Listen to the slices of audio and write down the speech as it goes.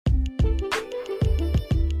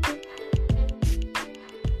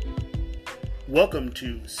Welcome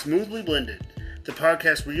to Smoothly Blended, the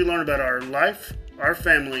podcast where you learn about our life, our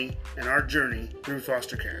family, and our journey through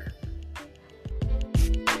foster care.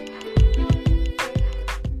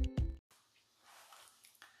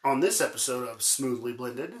 On this episode of Smoothly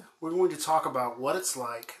Blended, we're going to talk about what it's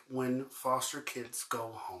like when foster kids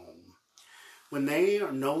go home. When they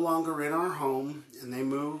are no longer in our home and they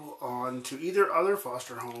move on to either other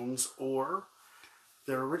foster homes or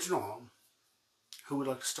their original home. Who would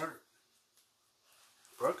like to start?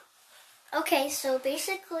 Brooke? Okay, so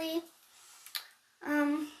basically,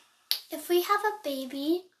 if we have a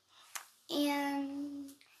baby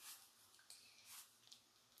and...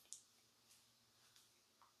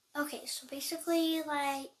 Okay, so basically,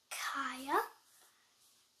 like Kaya,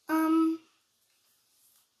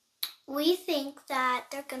 we think that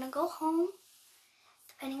they're gonna go home.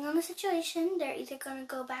 Depending on the situation, they're either gonna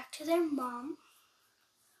go back to their mom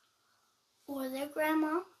or their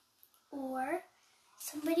grandma or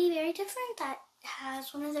somebody very different that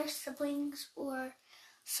has one of their siblings or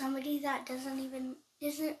somebody that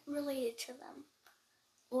isn't related to them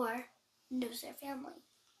or knows their family.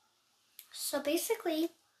 So basically,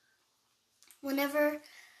 whenever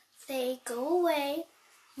they go away,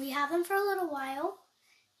 we have them for a little while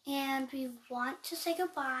and we want to say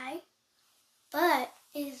goodbye, but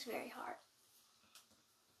it is very hard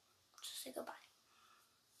to say goodbye.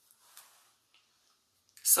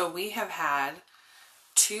 So we have had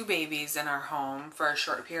 2 babies in our home for a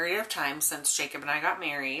short period of time since Jacob and I got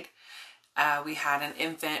married. We had an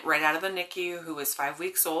infant right out of the NICU who was 5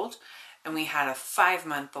 weeks old, and we had a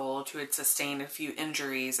 5-month-old who had sustained a few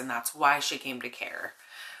injuries, and that's why she came to care.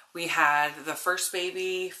 We had the first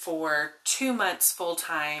baby for 2 months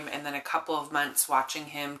full-time, and then a couple of months watching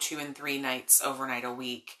him 2 and 3 nights overnight a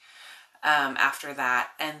week after that,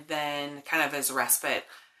 and then kind of as respite,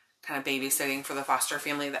 kind of babysitting for the foster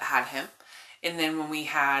family that had him. And then when we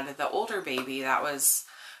had the older baby, that was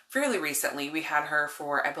fairly recently, we had her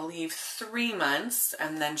for, I believe, 3 months,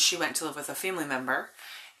 and then she went to live with a family member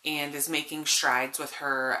and is making strides with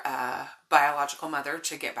her biological mother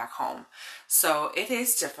to get back home. So it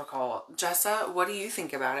is difficult. Jessa, what do you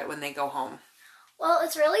think about it when they go home? Well,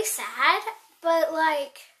 it's really sad, but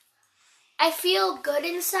I feel good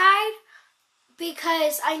inside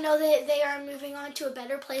because I know that they are moving on to a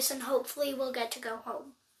better place and hopefully we'll get to go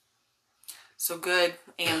home. So good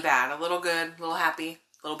and bad. A little good, a little happy,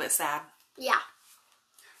 a little bit sad. Yeah.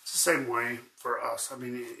 It's the same way for us. I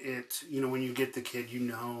mean, when you get the kid, you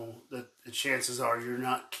know that the chances are you're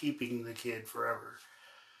not keeping the kid forever.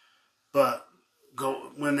 But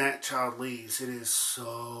when that child leaves, it is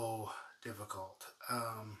so difficult.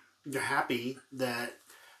 You're happy that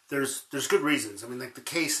there's good reasons. I mean, like the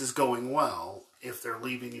case is going well if they're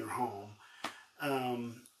leaving your home.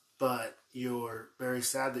 But you're very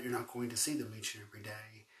sad that you're not going to see them each and every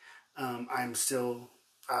day. I still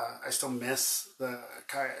miss the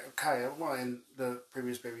Kaya, well, and the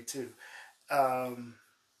previous baby too.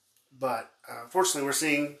 But fortunately, we're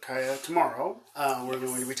seeing Kaya tomorrow. We're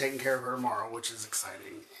going to be taking care of her tomorrow, which is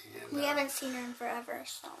exciting. And, we haven't seen her in forever,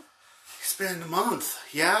 so. It's been a month.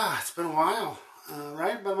 Yeah, it's been a while.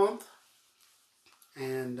 Right? About a month?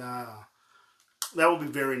 And that will be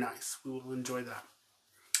very nice. We will enjoy that.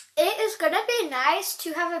 It is going to be nice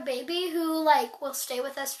to have a baby who, will stay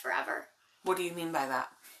with us forever. What do you mean by that?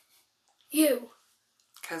 You.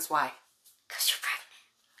 'Cause why? 'Cause you're pregnant.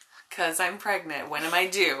 'Cause I'm pregnant. When am I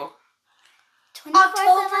due?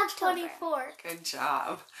 October 24th. Good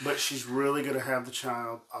job. But she's really going to have the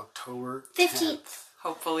child October 15th.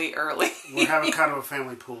 Hopefully early. We're having kind of a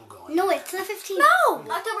family pool going. No, it's the 15th.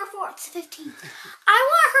 No, October 4th. It's the 15th. I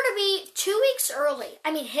want her to be 2 weeks early.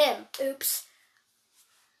 I mean, him. Oops.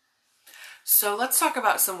 So let's talk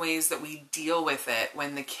about some ways that we deal with it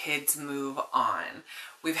when the kids move on.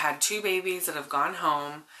 We've had 2 babies that have gone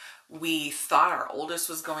home. We thought our oldest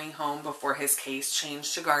was going home before his case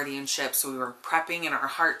changed to guardianship, so we were prepping in our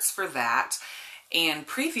hearts for that. And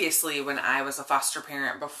previously, when I was a foster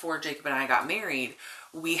parent before Jacob and I got married,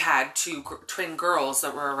 we had 2 twin girls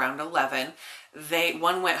that were around 11.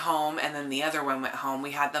 One went home and then the other one went home.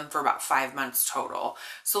 We had them for about 5 months total.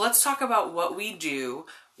 So let's talk about what we do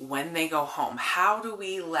when they go home. How do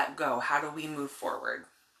we let go? How do we move forward?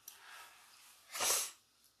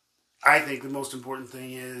 I think the most important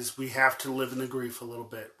thing is we have to live in the grief a little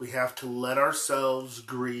bit. We have to let ourselves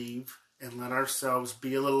grieve and let ourselves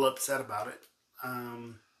be a little upset about it.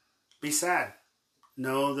 Be sad.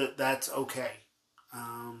 Know that that's okay.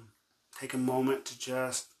 Take a moment to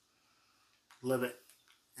just live it,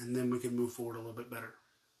 and then we can move forward a little bit better.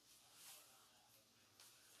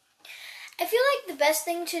 I feel like the best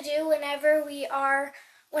thing to do whenever we are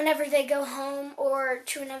whenever they go home or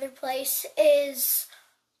to another place is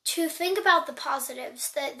to think about the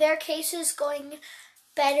positives, that their case is going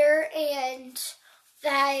better and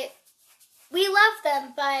that we love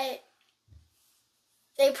them, but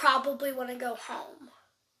they probably want to go home.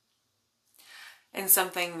 And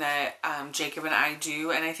something that Jacob and I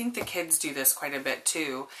do, and I think the kids do this quite a bit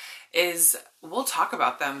too, is we'll talk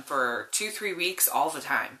about them for 2-3 weeks all the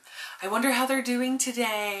time. I wonder how they're doing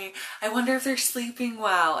today. I wonder if they're sleeping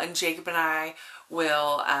well. And Jacob and I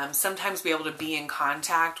will sometimes be able to be in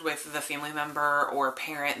contact with the family member or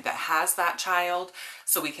parent that has that child,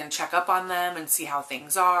 so we can check up on them and see how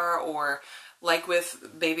things are. Or like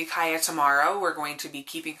with baby Kaya tomorrow, we're going to be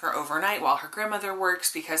keeping her overnight while her grandmother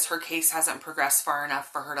works because her case hasn't progressed far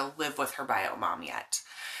enough for her to live with her bio mom yet.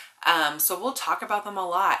 So we'll talk about them a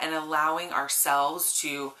lot, and allowing ourselves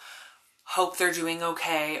to hope they're doing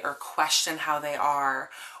okay or question how they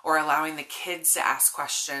are, or allowing the kids to ask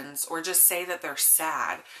questions or just say that they're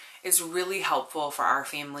sad is really helpful for our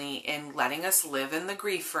family in letting us live in the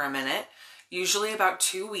grief for a minute, usually about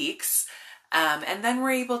 2 weeks. And then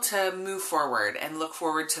we're able to move forward and look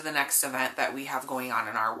forward to the next event that we have going on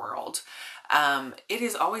in our world. It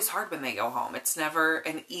is always hard when they go home. It's never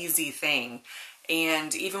an easy thing.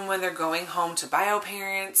 And even when they're going home to bio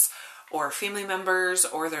parents or family members,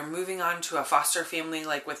 or they're moving on to a foster family,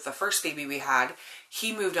 like with the first baby we had,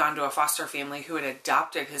 he moved on to a foster family who had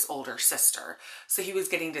adopted his older sister. So he was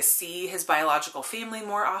getting to see his biological family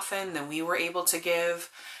more often than we were able to give.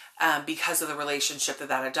 Because of the relationship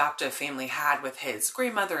that adoptive family had with his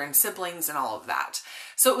grandmother and siblings and all of that.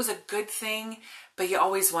 So it was a good thing, but you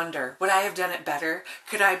always wonder, would I have done it better?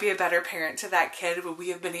 Could I be a better parent to that kid? Would we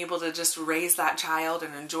have been able to just raise that child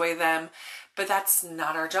and enjoy them? But that's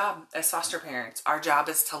not our job as foster parents. Our job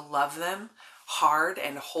is to love them hard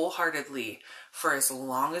and wholeheartedly for as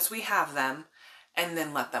long as we have them, and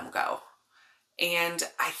then let them go. And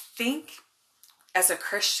I think as a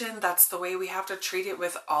Christian, that's the way we have to treat it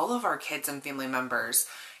with all of our kids and family members.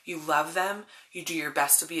 You love them, you do your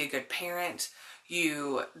best to be a good parent,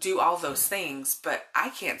 you do all those things, but I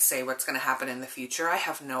can't say what's going to happen in the future. I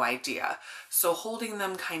have no idea. So holding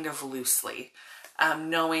them kind of loosely,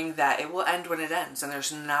 knowing that it will end when it ends, and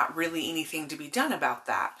there's not really anything to be done about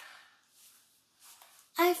that.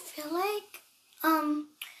 I feel like,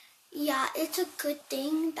 yeah, it's a good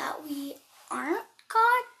thing that we aren't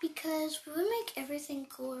God, because we would make everything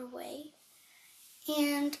go away.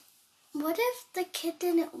 And what if the kid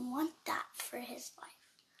didn't want that for his life?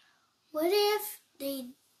 What if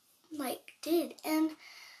they did? And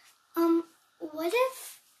what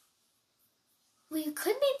if we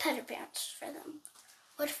could be better parents for them?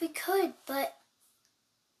 What if we could, but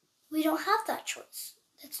we don't have that choice?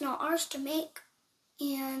 It's not ours to make.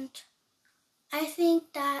 And I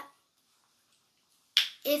think that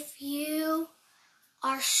if you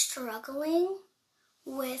are struggling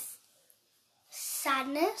with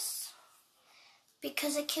sadness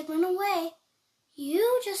because a kid went away,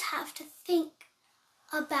 you just have to think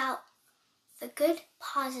about the good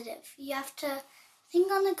positive. You have to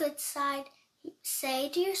think on the good side. Say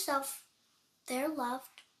to yourself, they're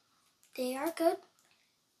loved, they are good,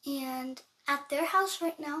 and at their house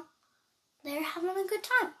right now, they're having a good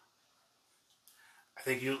time. I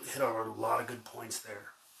think you hit on a lot of good points there.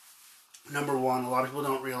 Number one, a lot of people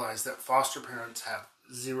don't realize that foster parents have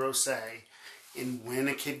zero say in when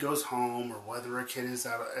a kid goes home or whether a kid is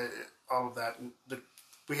out, all of that.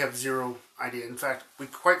 We have zero idea. In fact, we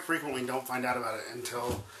quite frequently don't find out about it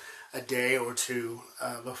until a day or two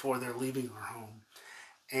before they're leaving our home.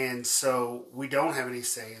 And so we don't have any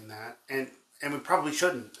say in that. And we probably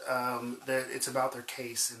shouldn't. That it's about their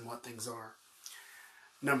case and what things are.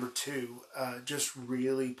 Number two, just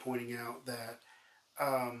really pointing out that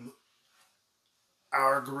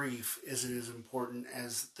our grief isn't as important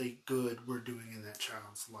as the good we're doing in that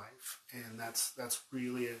child's life. And that's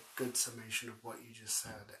really a good summation of what you just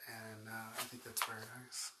said. And I think that's very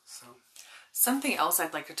nice. So, something else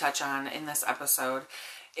I'd like to touch on in this episode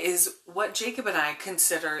is what Jacob and I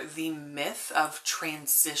consider the myth of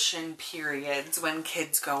transition periods when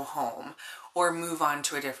kids go home or move on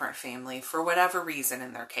to a different family for whatever reason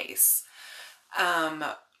in their case.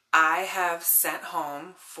 I have sent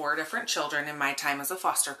home 4 different children in my time as a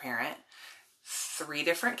foster parent, 3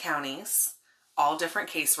 different counties, all different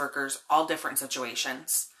caseworkers, all different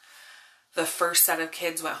situations. The first set of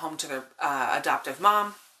kids went home to their adoptive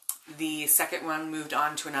mom. The second one moved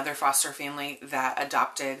on to another foster family that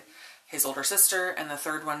adopted his older sister, and the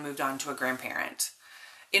third one moved on to a grandparent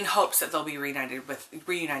in hopes that they'll be reunited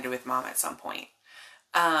with mom at some point.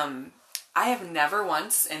 I have never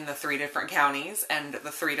once in the 3 different counties and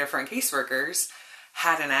the 3 different caseworkers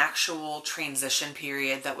had an actual transition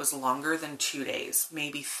period that was longer than 2 days,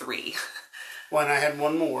 maybe 3. Well, and I had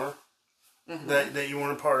one more that you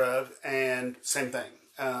weren't a part of, and same thing.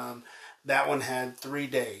 That one had 3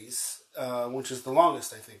 days, which is the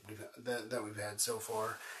longest I think that we've had so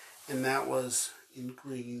far, and that was in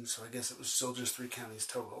Green. So I guess it was still just 3 counties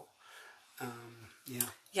total.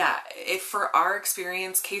 Yeah, if for our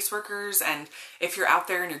experience, caseworkers, and if you're out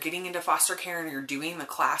there and you're getting into foster care and you're doing the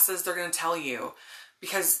classes, they're going to tell you,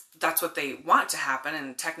 because that's what they want to happen,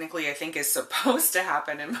 and technically I think is supposed to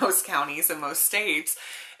happen in most counties and most states,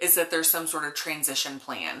 is that there's some sort of transition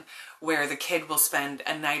plan where the kid will spend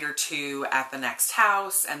a night or 2 at the next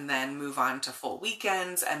house and then move on to full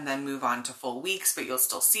weekends and then move on to full weeks, but you'll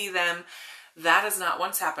still see them. That has not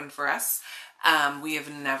once happened for us. We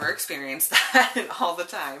have never experienced that all the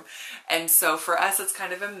time. And so for us, it's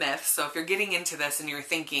kind of a myth. So if you're getting into this and you're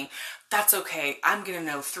thinking, that's okay, I'm going to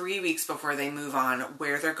know 3 weeks before they move on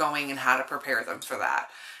where they're going and how to prepare them for that.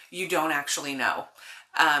 You don't actually know.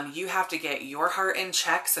 You have to get your heart in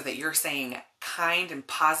check so that you're saying kind and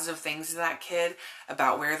positive things to that kid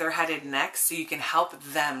about where they're headed next so you can help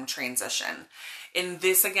them transition. And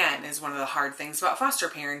this, again, is one of the hard things about foster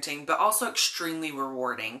parenting, but also extremely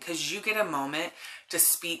rewarding because you get a moment to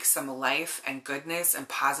speak some life and goodness and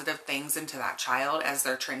positive things into that child as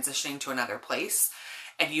they're transitioning to another place.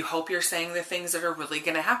 And you hope you're saying the things that are really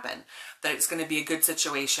going to happen, that it's going to be a good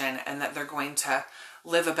situation and that they're going to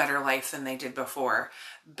live a better life than they did before.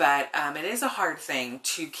 But it is a hard thing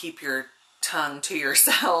to keep your tongue to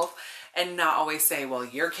yourself and not always say, well,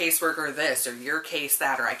 your caseworker this or your case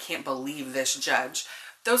that, or I can't believe this judge.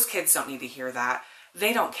 Those kids don't need to hear that.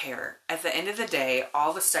 They don't care. At the end of the day,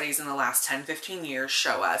 all the studies in the last 10, 15 years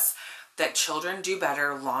show us that children do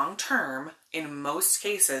better long term in most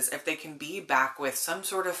cases if they can be back with some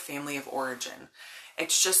sort of family of origin.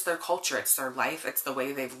 It's just their culture, it's their life, it's the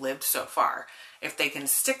way they've lived so far. If they can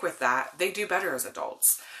stick with that, they do better as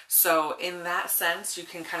adults. So in that sense, you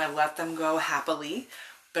can kind of let them go happily,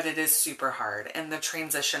 but it is super hard. And the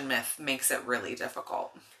transition myth makes it really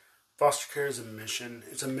difficult. Foster care is a mission.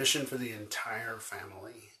 It's a mission for the entire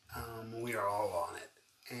family. We are all on it.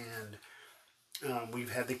 And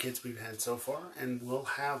we've had the kids we've had so far, and we'll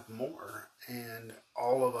have more. And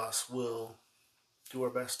all of us will do our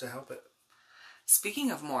best to help it.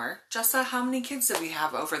 Speaking of more, Jessa, how many kids did we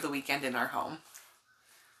have over the weekend in our home?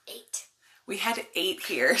 8. We had 8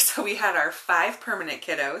 here. So we had our 5 permanent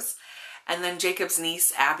kiddos. And then Jacob's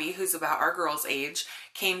niece, Abby, who's about our girl's age,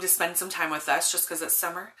 came to spend some time with us just because it's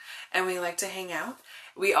summer and we like to hang out.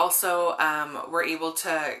 We also were able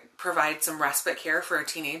to provide some respite care for a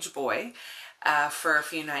teenage boy for a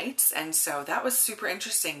few nights. And so that was super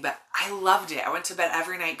interesting, but I loved it. I went to bed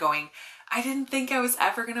every night going, I didn't think I was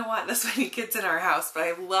ever going to want this many kids in our house, but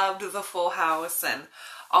I loved the full house and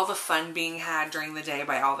all the fun being had during the day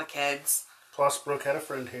by all the kids. Plus, Brooke had a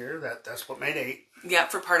friend here. That's what made 8. Yeah,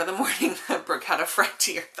 for part of the morning, Brooke had a friend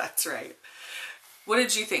here. That's right. What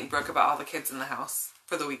did you think, Brooke, about all the kids in the house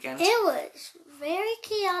for the weekend? It was very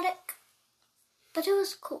chaotic, but it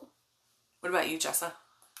was cool. What about you, Jessa?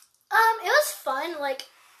 It was fun. Like,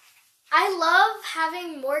 I love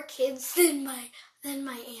having more kids than my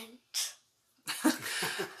aunt.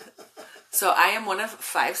 So I am one of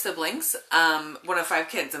 5 siblings, one of 5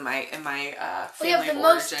 kids in my family We have the of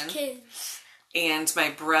most origin. kids. And my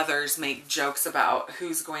brothers make jokes about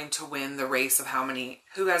who's going to win the race of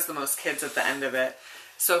who has the most kids at the end of it.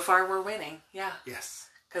 So far, we're winning. Yeah. Yes.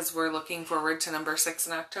 Because we're looking forward to number 6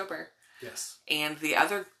 in October. Yes. And the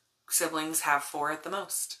other siblings have 4 at the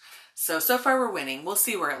most. So far we're winning. We'll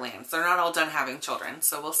see where it lands. They're not all done having children,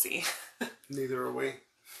 so we'll see. Neither are we.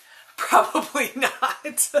 Probably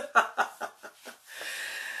not.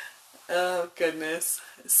 Oh, goodness.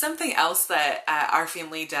 Something else that our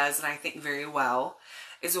family does, and I think very well,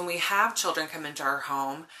 is when we have children come into our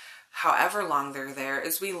home, however long they're there,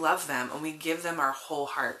 is we love them and we give them our whole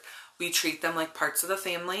heart. We treat them like parts of the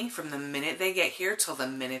family from the minute they get here till the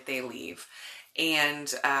minute they leave.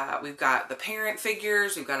 And we've got the parent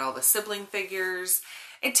figures, we've got all the sibling figures.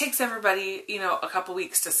 It takes everybody, a couple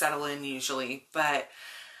weeks to settle in usually, but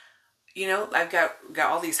I've got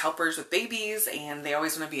all these helpers with babies and they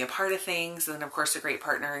always want to be a part of things. And then of course a great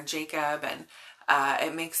partner in Jacob, and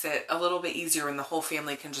it makes it a little bit easier when the whole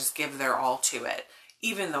family can just give their all to it,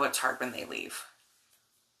 even though it's hard when they leave.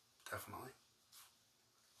 Definitely.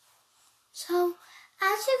 So,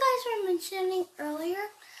 as you guys were mentioning earlier,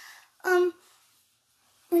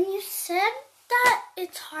 when you said that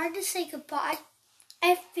it's hard to say goodbye,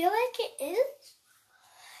 I feel like it is.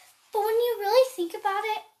 But when you really think about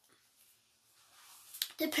it,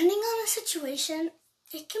 depending on the situation,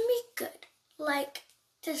 it can be good. like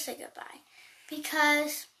to say goodbye.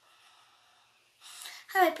 Because,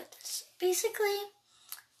 how do I put this? Basically,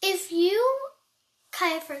 if you,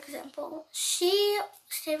 Kaya for example, she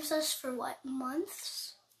stayed with us for what,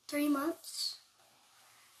 months? 3 months?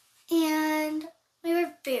 And we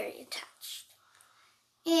were very attached.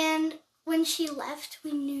 And when she left,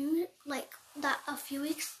 we knew like that a few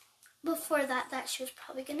weeks before that she was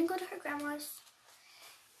probably going to go to her grandma's.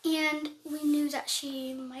 And we knew that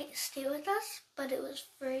she might stay with us, but it was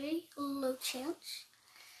very low chance.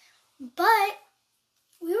 But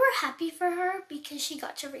we were happy for her because she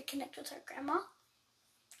got to reconnect with her grandma.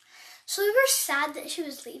 So we were sad that she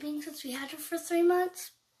was leaving since we had her for 3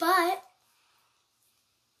 months, but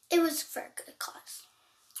it was for a good cause.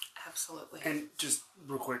 Absolutely. And just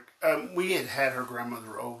real quick, we had her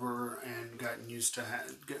grandmother over and gotten used to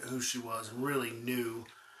who she was and really knew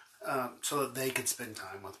so that they could spend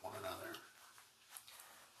time with one another.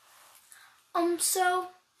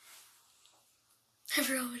 So I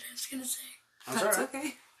forgot what I was going to say. That's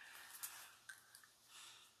okay.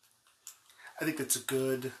 I think that's a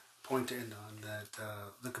good point to end on, that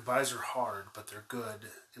the goodbyes are hard, but they're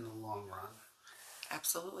good in the long run.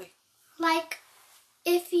 Absolutely. Like,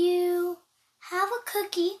 if you have a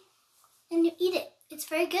cookie and you eat it, it's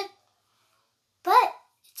very good, but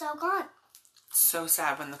it's all gone. So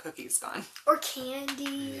sad when the cookie's gone. Or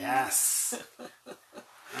candy. Yes.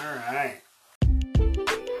 All right.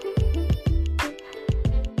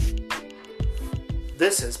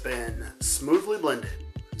 This has been Smoothly Blended.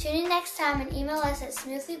 Tune in next time and email us at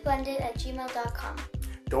smoothlyblended@gmail.com.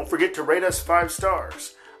 Don't forget to rate us 5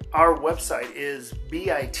 stars. Our website is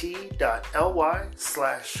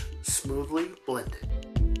bit.ly/smoothlyblended.